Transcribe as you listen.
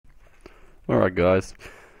Alright guys,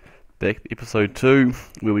 back to episode 2,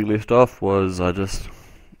 where we left off was I just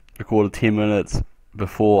recorded 10 minutes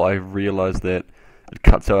before I realised that it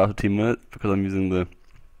cuts out after 10 minutes because I'm using the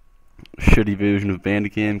shitty version of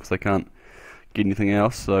Bandicam because I can't get anything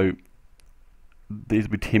else, so these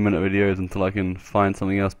will be 10-minute videos until I can find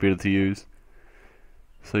something else better to use.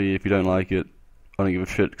 So yeah, if you don't like it, I don't give a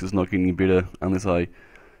shit because it's not getting any better unless I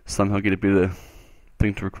somehow get a better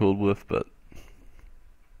thing to record with, but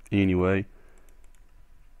anyway.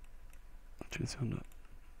 Turn the sound up.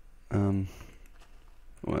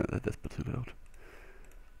 Well, that's a bit too loud.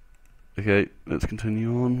 Okay, let's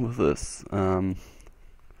continue on with this. Now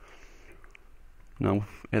I'm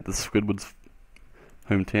at the Squidward's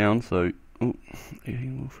hometown, so... Oh,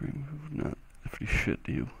 18 more frame. No, pretty shit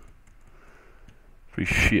deal.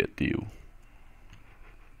 Pretty shit deal.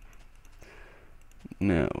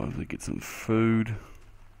 Now, I have to get some food.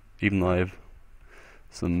 Even though I have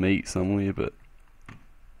some meat somewhere, but...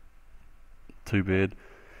 too bad.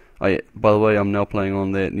 By the way, I'm now playing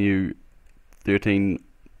on that new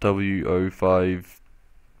 13W05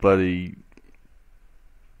 bloody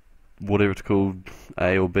whatever it's called,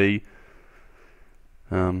 A or B.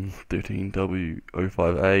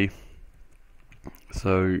 13W05A.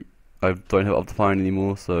 So I don't have Optifine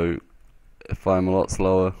anymore, so if I'm a lot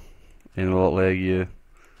slower and a lot laggier,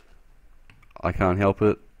 I can't help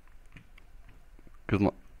it because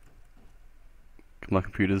my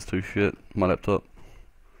computer's too shit. My laptop.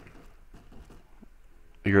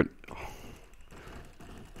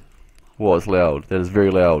 Whoa, it's loud. That is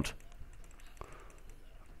very loud.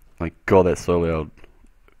 My god, that's so loud.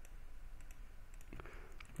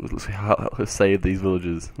 Let's see how to save these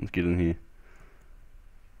villages. Let's get in here.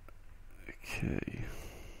 Okay.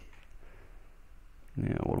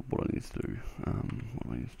 Now, what do I need to do? What do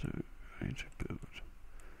I need to do? I need to build.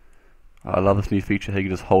 I love this new feature. How you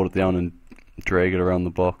can just hold it down and drag it around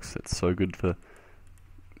the box. It's so good for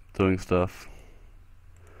doing stuff.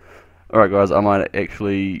 Alright guys, I might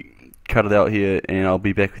actually cut it out here and I'll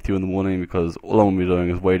be back with you in the morning because all I'm going to be doing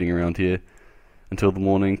is waiting around here until the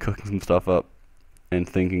morning, cooking some stuff up and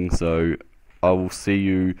thinking, so I will see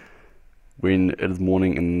you when it is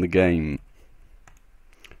morning in the game.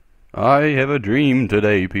 I have a dream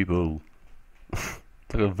today, people. It's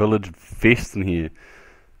like a village fest in here.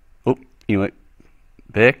 Oh, anyway,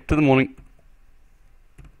 back to the morning.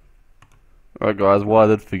 Alright guys, well I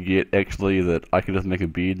did forget actually that I could just make a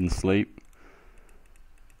bed and sleep.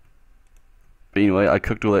 But anyway, I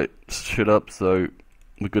cooked all that shit up, so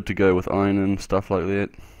we're good to go with iron and stuff like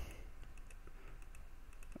that.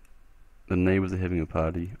 The neighbours are having a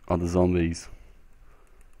party. Oh, the zombies.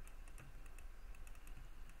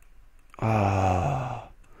 Ah.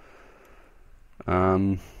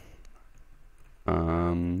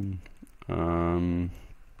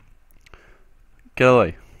 Get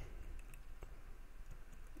away.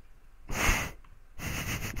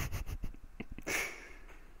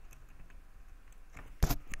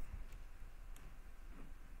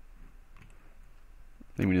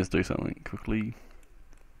 Let me just do something quickly.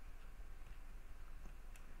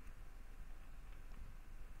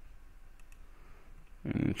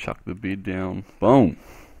 And chuck the bed down. Boom!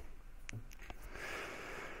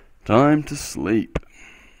 Time to sleep.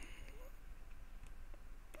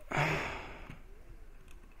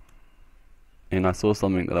 And I saw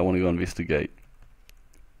something that I want to go investigate.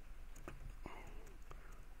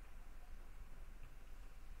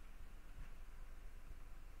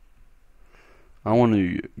 I want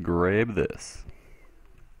to grab this.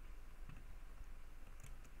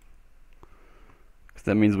 Because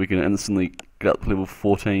that means we can instantly get up to level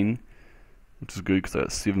 14. Which is good because I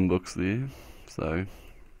got 7 books there. So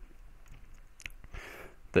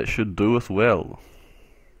that should do us well.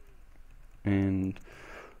 And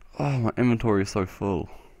oh, my inventory is so full.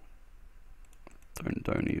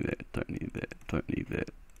 Don't need that, don't need that, don't need that,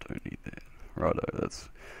 don't need that. Righto, let's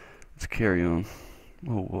carry on.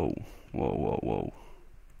 Whoa, whoa, whoa, whoa, whoa.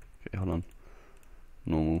 Okay, hold on.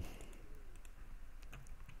 Normal.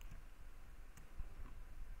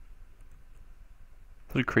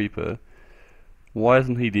 The creeper. Why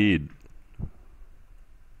isn't he dead?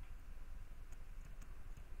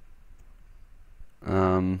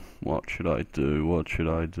 What should I do? What should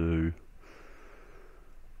I do?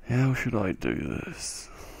 How should I do this?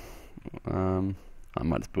 I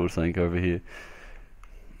might just build something over here.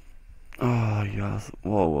 Oh, yes.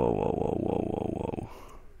 Whoa, whoa, whoa, whoa, whoa, whoa, whoa.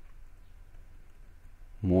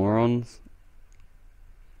 Morons.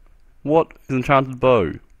 What is enchanted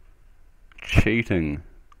bow? Cheating.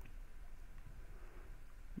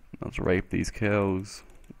 Let's rape these cows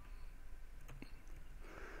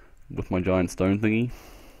with my giant stone thingy.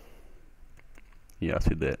 Yeah, I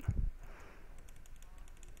said that.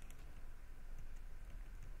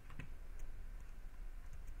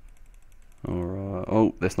 Alright.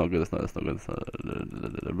 Oh, that's not good. That's not good.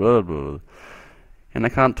 Blah, blah. And I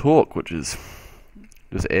can't talk, which is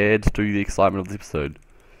just adds to the excitement of this episode.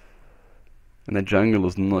 And that jungle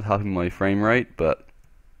is not helping my frame rate, but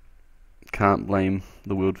can't blame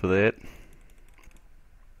the world for that.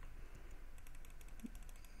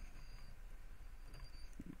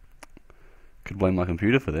 Could blame my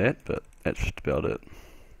computer for that, but that's just about it.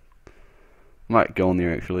 Might go on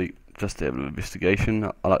there actually, just to have an investigation.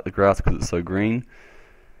 I like the grass because it's so green.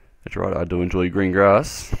 That's right, I do enjoy green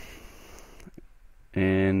grass.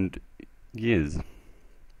 And yes,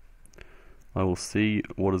 I will see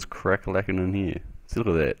what is crack-lacking in here. See, look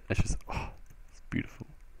at that. That's just, oh, it's beautiful.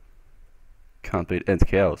 Can't beat it. And it's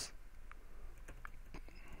cows.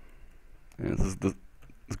 And this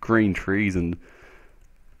green trees and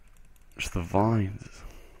just the vines.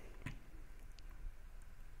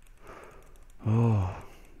 Oh,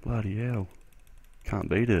 bloody hell. Can't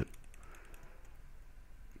beat it.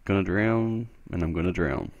 Gonna drown, and I'm gonna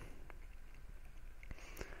drown.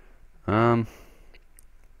 I'm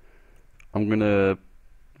gonna,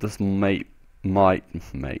 this might,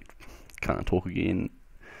 can't talk again.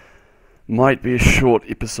 Might be a short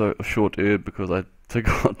episode, a short herb, because I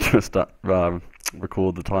forgot to start,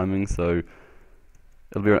 record the timing, so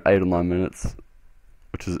it'll be around 8 or 9 minutes,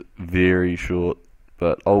 which is very short,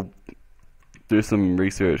 but I'll do some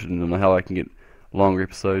research and how I can get longer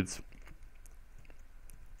episodes.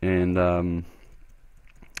 And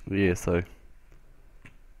yeah, so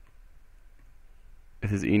if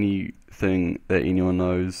there's anything that anyone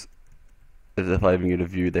knows, if I even get a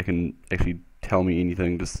view, they can actually tell me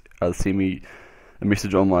anything. Just either send me a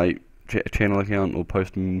message on my channel account or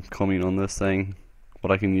post a comment on this saying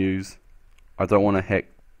what I can use. I don't want to hack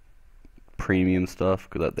premium stuff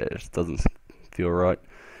because that just doesn't feel right.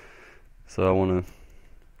 So I want to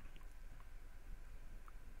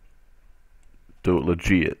do it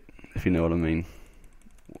legit, if you know what I mean.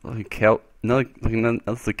 Like cow, no,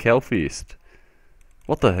 that's the cow fest.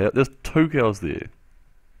 What the hell? There's 2 cows there.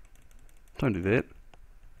 Don't do that.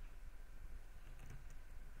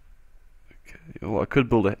 Okay. Oh, I could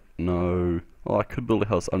build a no. Oh, I could build a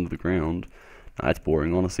house under the ground. Nah, that's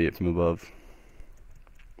boring. I want to see it from above.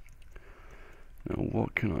 Now,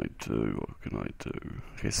 what can I do? What can I do?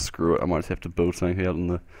 Okay, screw it. I might just have to build something out in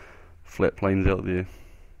the flat plains out there.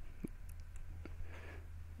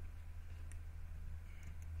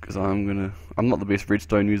 Because I'm not the best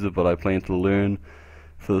redstone user, but I plan to learn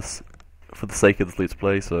for the sake of this let's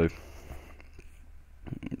play. So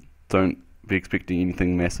don't be expecting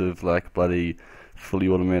anything massive like bloody fully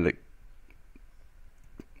automatic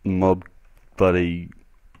mob buddy,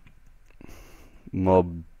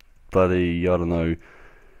 I don't know,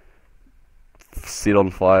 set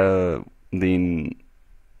on fire, then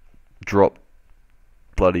drop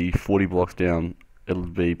bloody 40 blocks down. It'll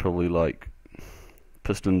be probably like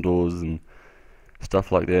piston doors and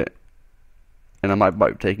stuff like that. And I might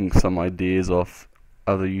be taking some ideas off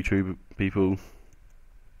other YouTube people,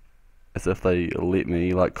 as if they let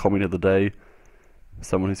me, like comment of the day.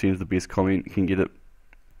 Someone who sends the best comment can get it,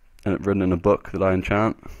 and it written in a book that I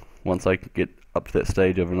enchant. Once I get up to that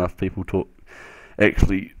stage of enough people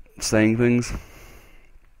actually saying things,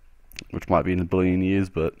 which might be in a billion years,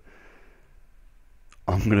 but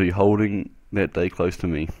I'm going to be holding that day close to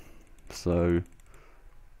me. So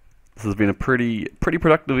this has been a pretty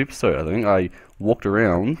productive episode, I think. I walked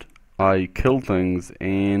around, I killed things,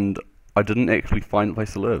 and I didn't actually find a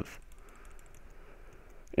place to live.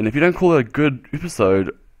 And if you don't call it a good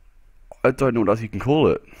episode, I don't know what else you can call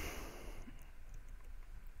it.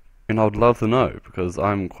 And I would love to know, because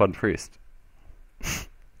I'm quite impressed.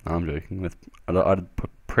 No, I'm joking. I'd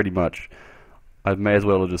pretty much, I may as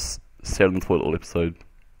well have just sat on the toilet all episode,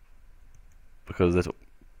 because that's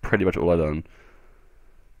pretty much all I've done.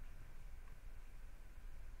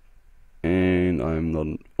 And I'm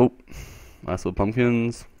not. Oh, I saw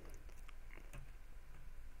pumpkins.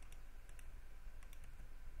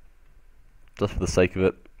 Just for the sake of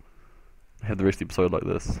it, I have the rest of the episode like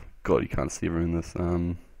this. God, you can't see everything in this.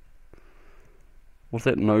 What's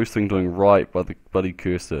that nose thing doing right by the bloody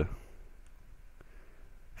cursor?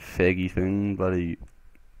 Faggy thing, bloody.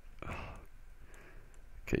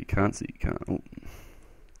 Okay, you can't see. Oh.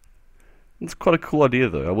 It's quite a cool idea,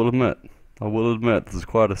 though. I will admit. This is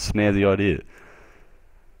quite a snazzy idea.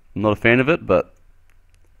 I'm not a fan of it, but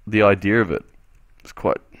the idea of it is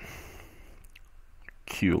quite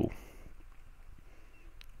cool.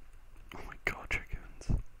 Oh my god,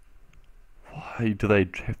 chickens. Why do they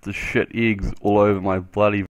have to shit eggs all over my bloody